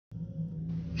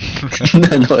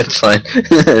No, it's fine.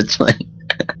 It's fine.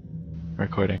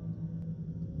 Recording.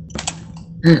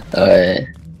 Alright.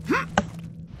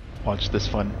 Watch this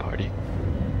fun party.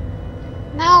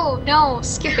 No,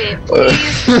 skip it,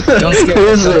 please. Don't skip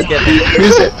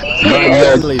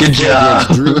it. Good job.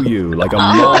 Drew you like a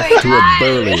moth to a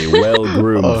burly,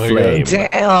 well-groomed flame.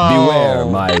 Damn. Beware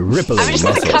my rippling I'm just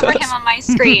gonna cover him on my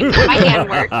screen. My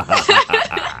handwork.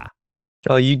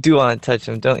 Oh, you do want to touch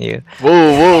him, don't you? Whoa,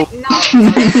 whoa. No,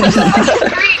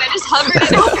 I just hovered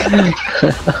it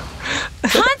over.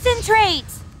 Concentrate!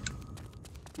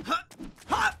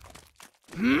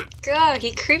 God,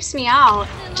 he creeps me out.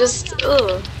 Just,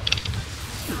 ugh.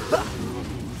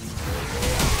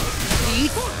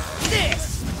 Eat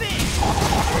this!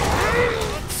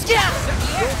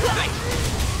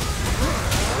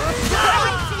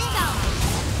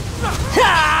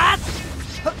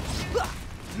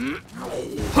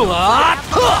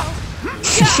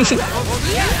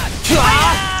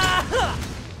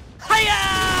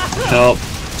 Help.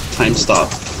 Time stop.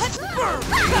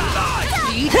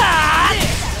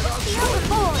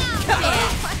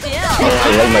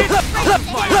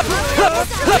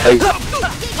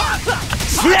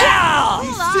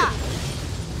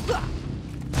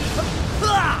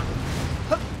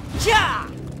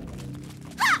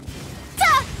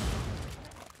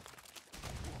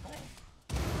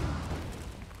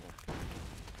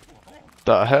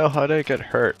 The hell? How did I get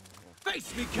hurt?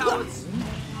 Face me, cowards!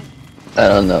 I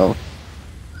don't know.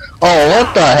 Oh,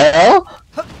 what the hell?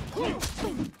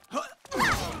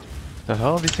 The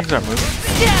hell? These things are moving.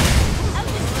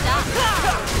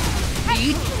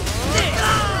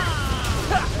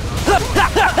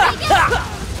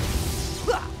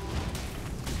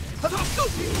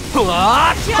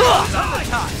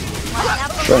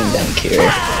 Throwing down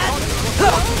Kira.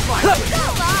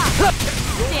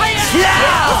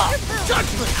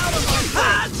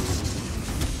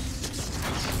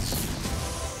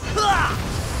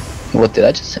 What did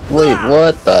I just say? Wait,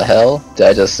 what the hell did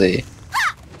I just see?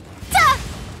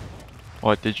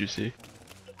 What did you see?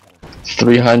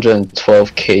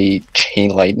 312k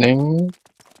chain lightning?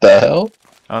 The hell?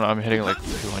 I don't know, I'm hitting like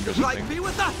 200 something.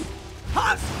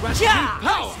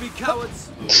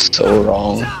 So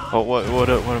wrong. Oh, what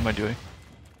am I doing?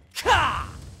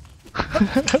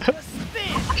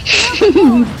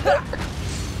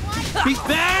 Be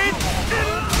buried!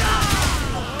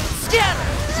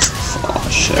 Oh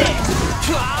shit.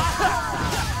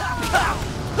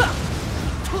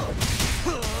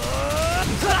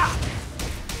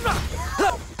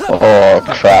 Oh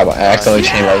crap, I accidentally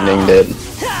chain lightning did.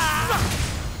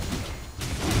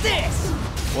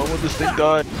 What would this thing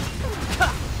done?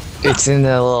 It's in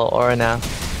the little aura now.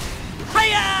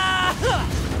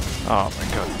 Oh my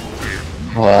god.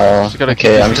 Wow.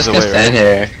 Okay, I'm just gonna stand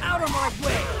here.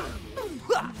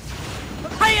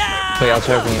 Wait, I'll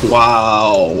try to bring it.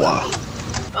 Wow.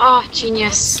 Oh,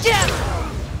 genius.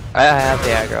 I have the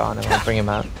aggro on him, I'll bring him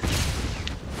out.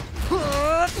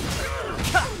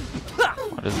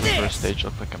 Why does the first stage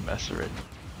look like a mess already?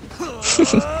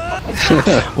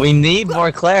 We need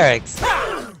more clerics.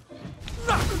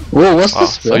 Whoa, what's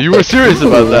this? So you were serious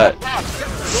about that?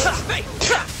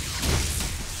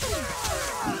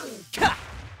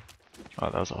 Oh,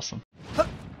 that was awesome.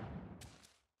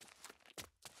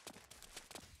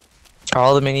 Are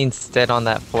all the minions dead on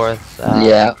that fourth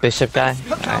yeah. bishop guy?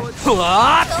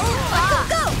 Alright.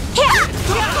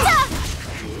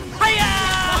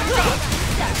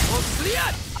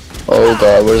 Oh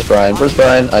god, where's Brian? Where's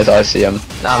Brian? I see him.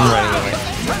 I'm running away.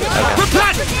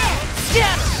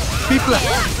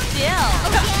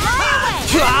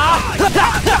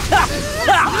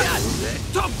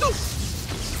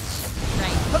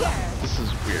 This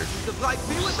is weird.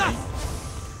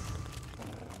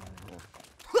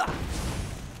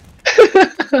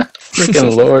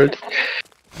 Freaking Lord.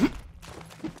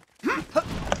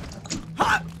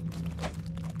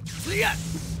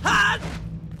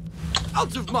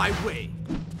 Out of my way!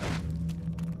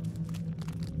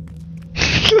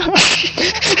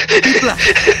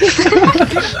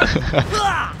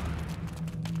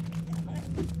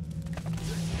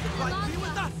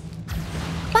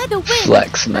 By the way,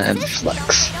 Flex, man,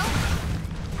 flex.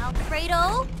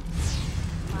 Alfredo.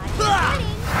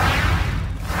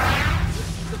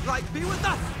 Be with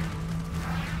us.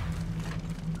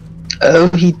 Oh,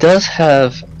 he does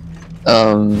have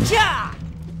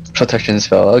protection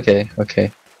spell. Okay.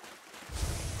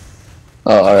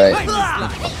 Oh, alright.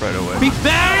 Right away. Be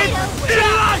buried!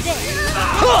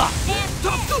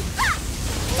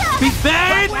 Be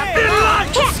buried!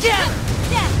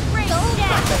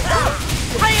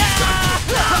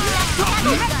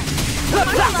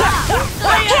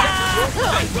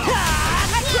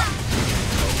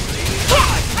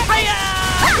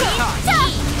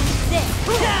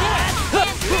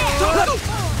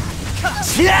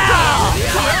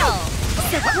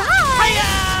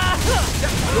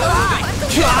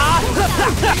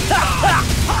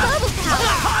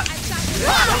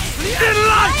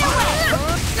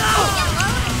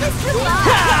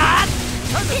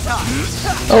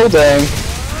 Oh dang.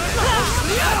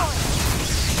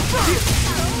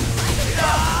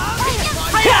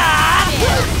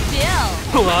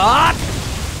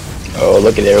 Oh,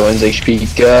 look at everyone's HP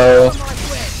go.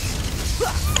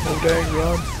 Oh dang,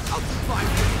 run.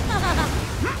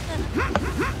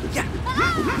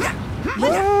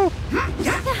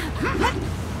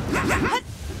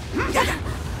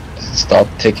 Stop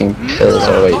taking pills.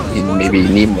 Oh wait, maybe you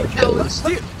need more pills.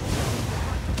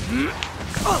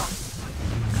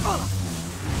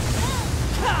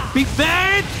 Be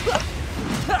bad!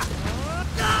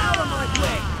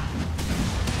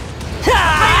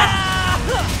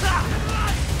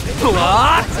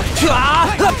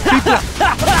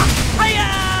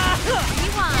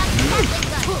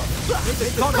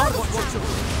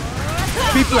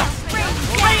 Be blessed!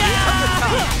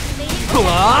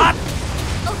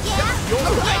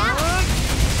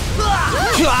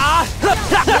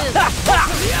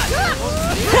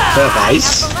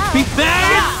 Ice? Be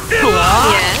bad!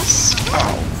 Yes.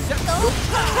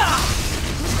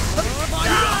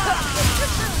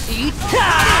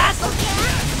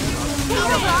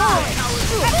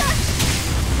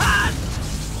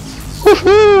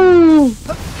 Woohoo!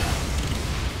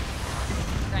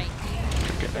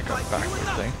 Get that guy backward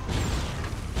thing.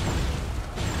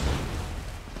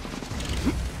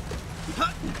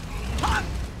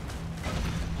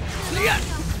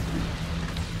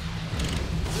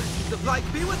 The light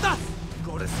be with us!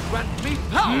 Goddess grant me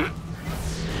power!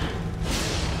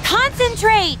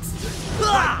 Concentrate!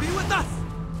 Light be with us!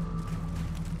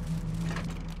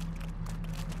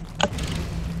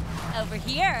 Over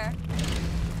here.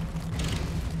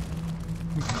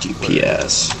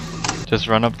 GPS. Just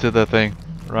run up to the thing.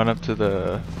 Run up to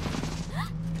the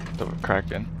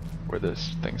Kraken where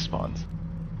this thing spawns.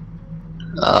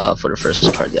 For the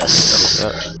first part, yes.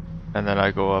 Yeah. And then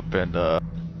I go up and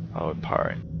I'll empower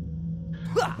him.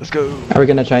 Let's go. Are we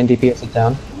gonna try and DPS it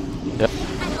down? Yep.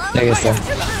 I guess so.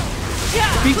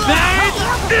 Be bad!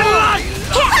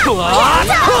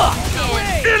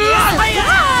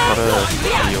 Gotta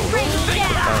heal.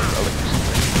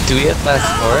 Do we have fast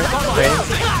forward? Right?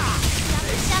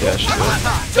 Yeah, she will.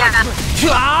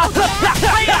 Yeah.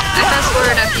 I fast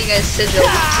forward after you guys sigil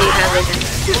so you have everything.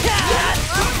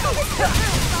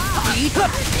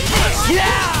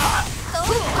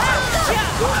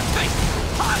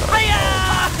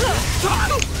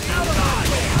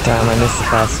 Damn, I missed the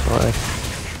fast forward.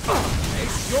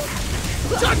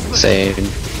 Same.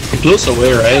 It blew us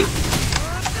away, right?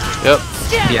 Yep.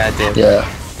 Yeah, I did. Yeah.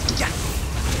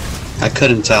 I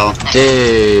couldn't tell.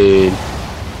 Dude.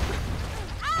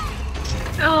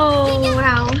 Oh,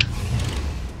 wow.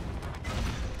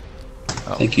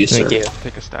 Oh, Thank you, sir. Thank you.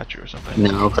 take a statue or something.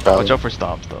 No problem. Watch out for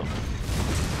stomps though.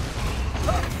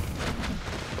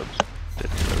 Oops.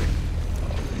 Didn't really.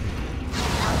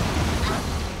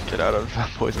 Get out of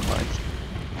poison lines.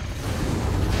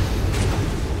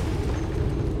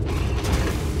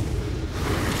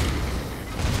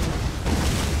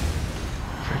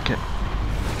 Freaking.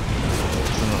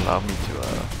 Doesn't allow me to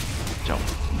jump.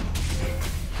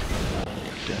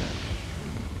 Damn.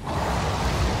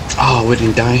 Oh, we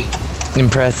didn't die.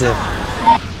 Impressive.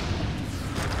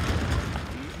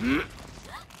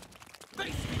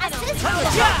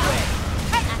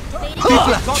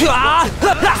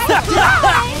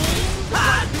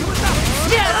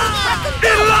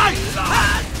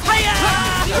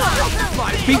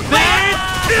 Be bad!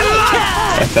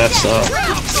 FF's up.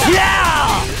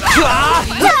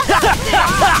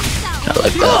 I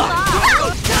like that.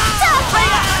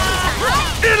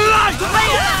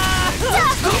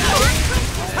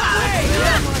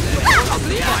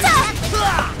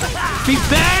 Be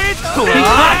bad! Be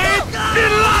bad!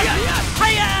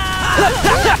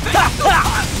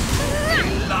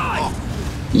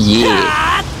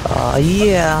 Yeah. Oh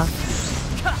yeah.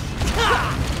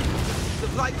 The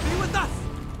light be with us!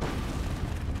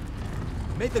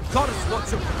 May the goddess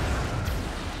watch over.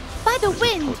 By the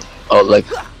wind. Oh, look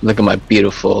at my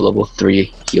beautiful level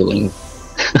 3 healing.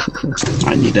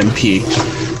 I need MP.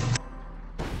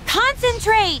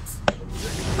 Concentrate.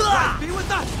 The light be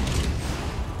with us!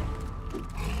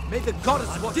 May the goddess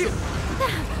watch over.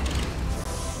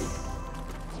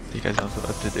 Do you guys know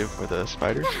what to do for the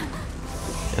spiders?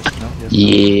 Yes, no, yes,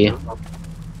 Yeah.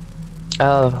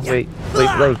 Oh, wait,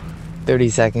 like 30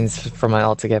 seconds for my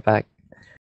ult to get back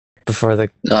before the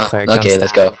player comes Okay,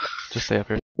 let's down. go. Just stay up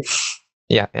here.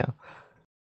 Yeah, yeah.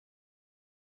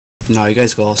 No, you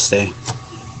guys go all stay.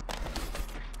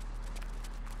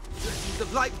 The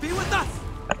light be with us.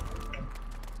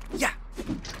 Yeah.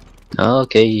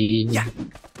 Okay. Yeah.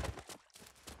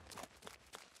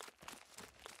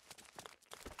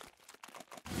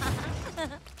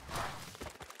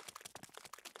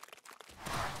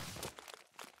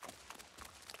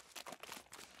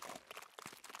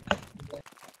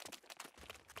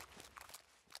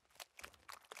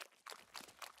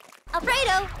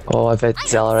 Alfredo! Oh, I bet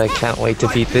Zalora can't wait to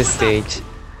beat this stage.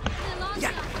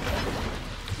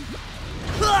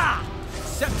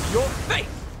 Accept your fate.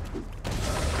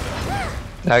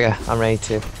 Okay, I'm ready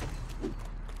to.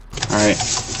 Alright.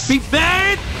 Be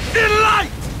buried in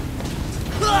light.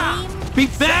 Be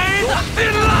buried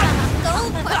in light.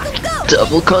 Go!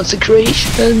 Double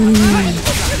consecration.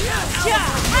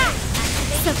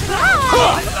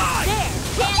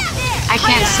 I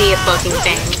can't see a fucking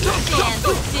thing.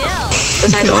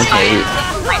 Besides Don't hate.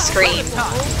 my screen.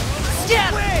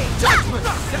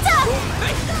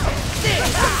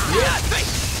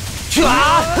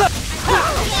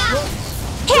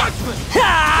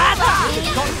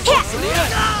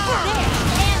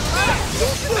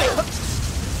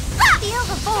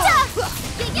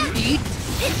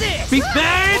 Be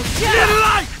buried in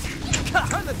light.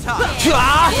 Turn the tide.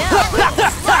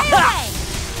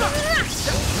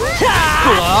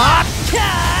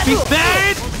 Be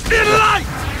buried in light.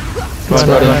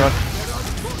 Run.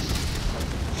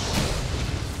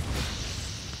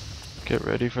 Get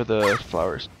ready for the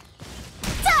flowers.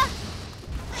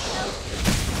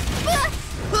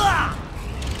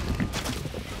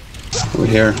 We're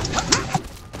here.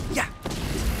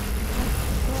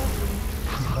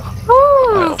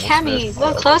 Ooh, Kemi,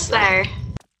 look close there.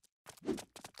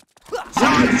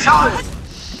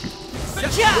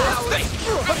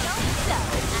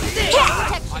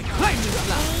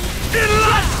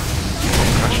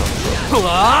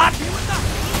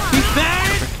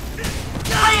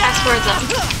 Passwords up.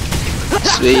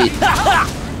 Sweet.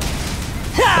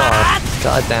 Oh,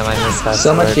 god damn, I missed that.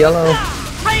 So much yellow.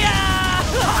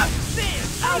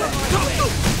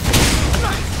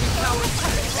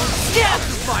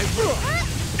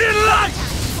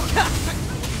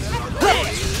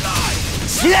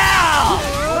 No.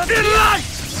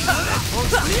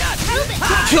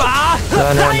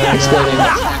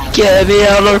 Get me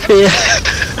out of here.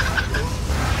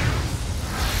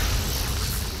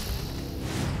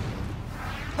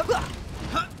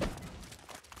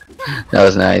 That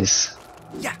was nice.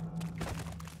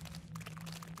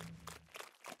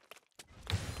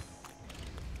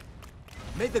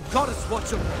 May the goddess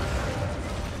watch over.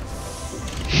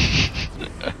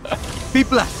 Be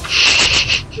blessed.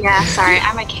 Yeah, sorry,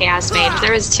 I'm a chaos mage.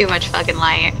 There was too much fucking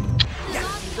light.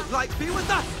 The light be with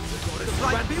us. The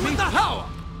light be with us.